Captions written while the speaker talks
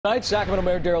Tonight, Sacramento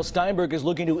Mayor Darrell Steinberg is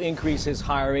looking to increase his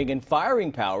hiring and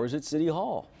firing powers at City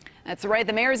Hall. That's right.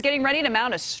 The mayor is getting ready to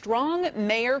mount a strong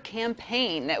mayor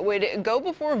campaign that would go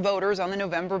before voters on the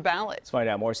November ballot. Let's find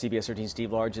out more. CBS 13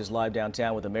 Steve Large is live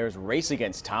downtown with the mayor's race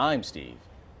against time. Steve.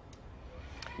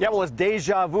 Yeah, well, it's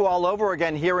deja vu all over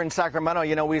again here in Sacramento.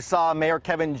 You know, we saw Mayor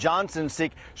Kevin Johnson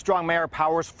seek strong mayor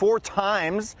powers 4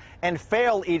 times and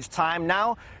fail each time.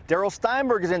 Now, Darrell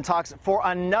Steinberg is in talks for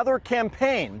another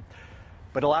campaign,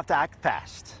 but he'll have to act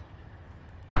fast.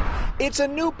 It's a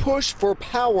new push for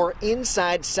power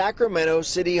inside Sacramento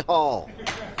City Hall.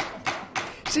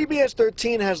 CBS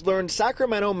 13 has learned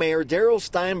Sacramento Mayor Darrell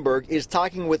Steinberg is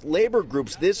talking with labor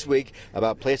groups this week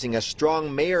about placing a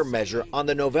strong mayor measure on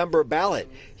the November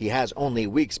ballot. He has only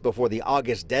weeks before the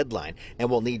August deadline and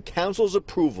will need council's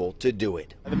approval to do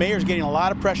it. The mayor's getting a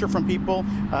lot of pressure from people,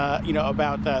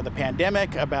 about the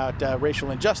pandemic, about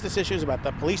racial injustice issues, about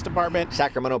the police department.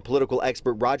 Sacramento political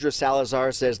expert Roger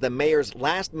Salazar says the mayor's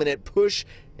last-minute push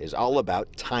is all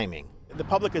about timing. The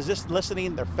public is just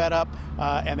listening, they're fed up,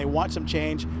 and they want some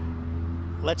change.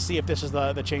 Let's see if this is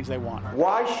the change they want.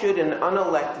 Why should an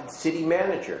unelected city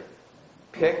manager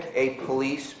pick a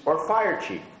police or fire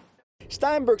chief?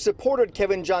 Steinberg supported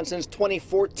Kevin Johnson's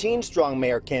 2014 Strong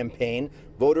Mayor campaign.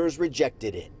 Voters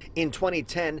rejected it. In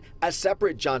 2010, a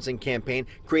separate Johnson campaign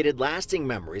created lasting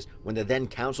memories when the then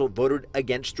council voted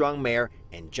against Strong Mayor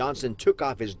and Johnson took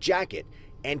off his jacket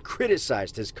and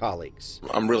criticized his colleagues.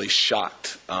 I'm really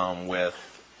shocked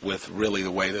with really the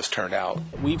way this turned out.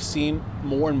 We've seen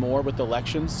more and more with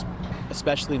elections,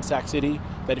 especially in Sac City,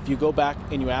 that if you go back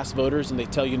and you ask voters and they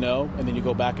tell you no, and then you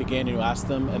go back again and you ask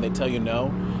them and they tell you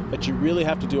no, that you really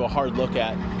have to do a hard look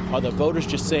at, are the voters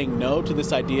just saying no to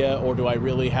this idea, or do I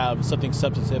really have something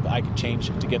substantive I could change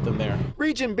to get them there?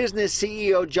 Region Business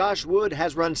CEO Josh Wood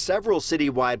has run several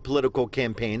citywide political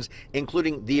campaigns,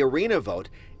 including the Arena Vote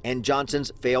and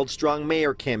Johnson's failed Strong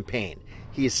Mayor campaign.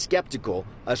 He is skeptical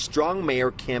a Strong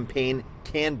Mayor campaign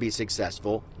can be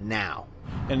successful now.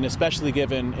 And especially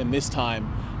given in this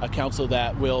time a council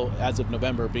that will, as of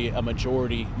November, be a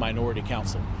majority-minority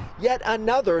council. Yet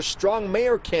another Strong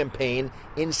Mayor campaign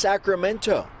in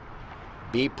Sacramento.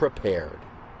 Be prepared.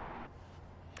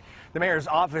 The mayor's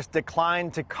office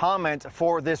declined to comment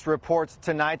for this report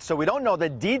tonight, so we don't know the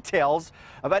details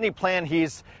of any plan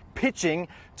he's pitching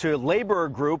to labor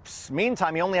groups.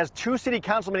 Meantime, he only has 2 city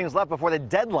council meetings left before the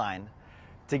deadline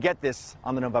to get this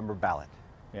on the November ballot.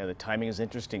 Yeah, the timing is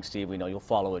interesting, Steve. We know you'll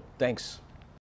follow it. Thanks.